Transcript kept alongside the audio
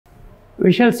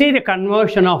We shall see the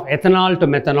conversion of ethanol to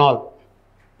methanol,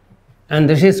 and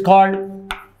this is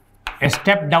called a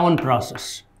step down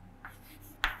process.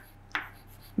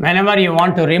 Whenever you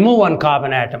want to remove one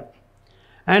carbon atom,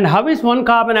 and how is one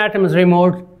carbon atom is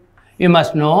removed? You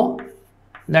must know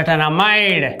that an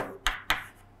amide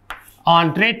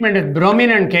on treatment with bromine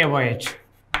and KOH,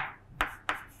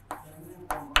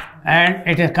 and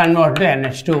it is converted to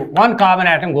NH2. One carbon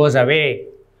atom goes away,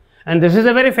 and this is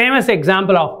a very famous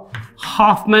example of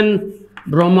Hoffman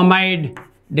bromamide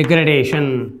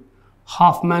degradation.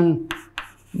 Hoffman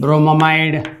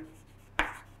bromamide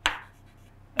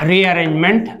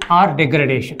rearrangement or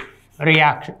degradation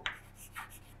reaction.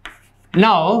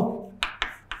 Now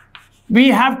we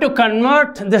have to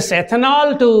convert this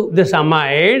ethanol to this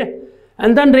amide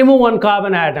and then remove one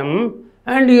carbon atom,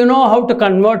 and you know how to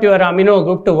convert your amino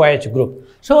group to OH group.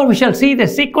 So we shall see the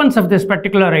sequence of this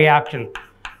particular reaction.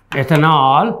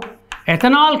 Ethanol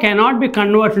cannot be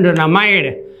converted into an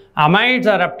amide. Amides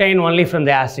are obtained only from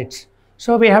the acids.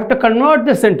 So we have to convert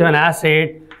this into an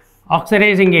acid.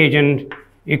 Oxidizing agent,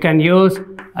 you can use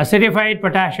acidified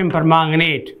potassium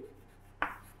permanganate,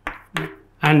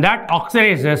 and that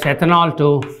oxidizes ethanol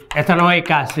to ethanoic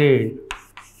acid,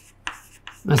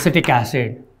 acetic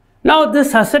acid. Now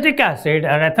this acetic acid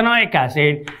or ethanoic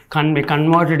acid can be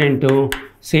converted into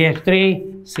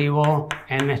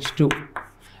CH3CONH2.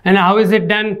 And how is it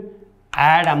done?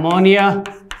 Add ammonia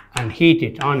and heat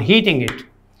it. On heating it,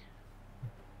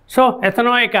 so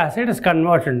ethanoic acid is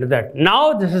converted into that.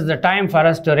 Now this is the time for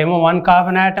us to remove one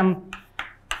carbon atom.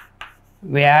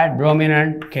 We add bromine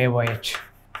and KOH,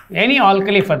 any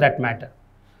alkali for that matter.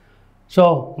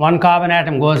 So one carbon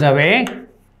atom goes away,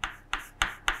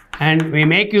 and we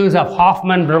make use of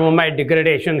Hoffman bromamide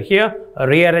degradation here, a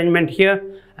rearrangement here,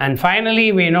 and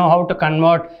finally we know how to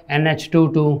convert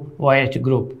NH2 to OH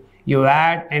group. You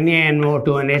add NaNO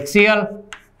to an HCl.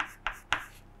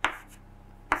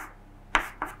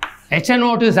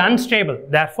 HNO2 is unstable,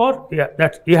 therefore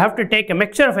you have to take a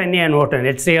mixture of NaNO to an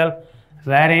HCl,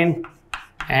 wherein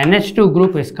NH2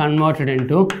 group is converted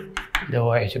into the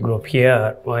OH group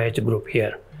here,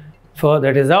 So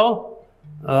that is how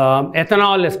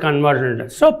ethanol is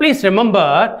converted. So please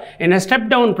remember, in a step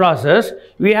down process,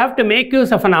 we have to make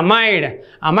use of an amide.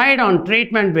 Amide on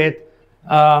treatment with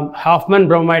Hoffman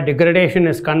bromide degradation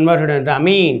is converted into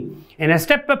amine. In a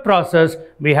step-up process,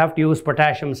 we have to use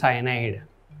potassium cyanide.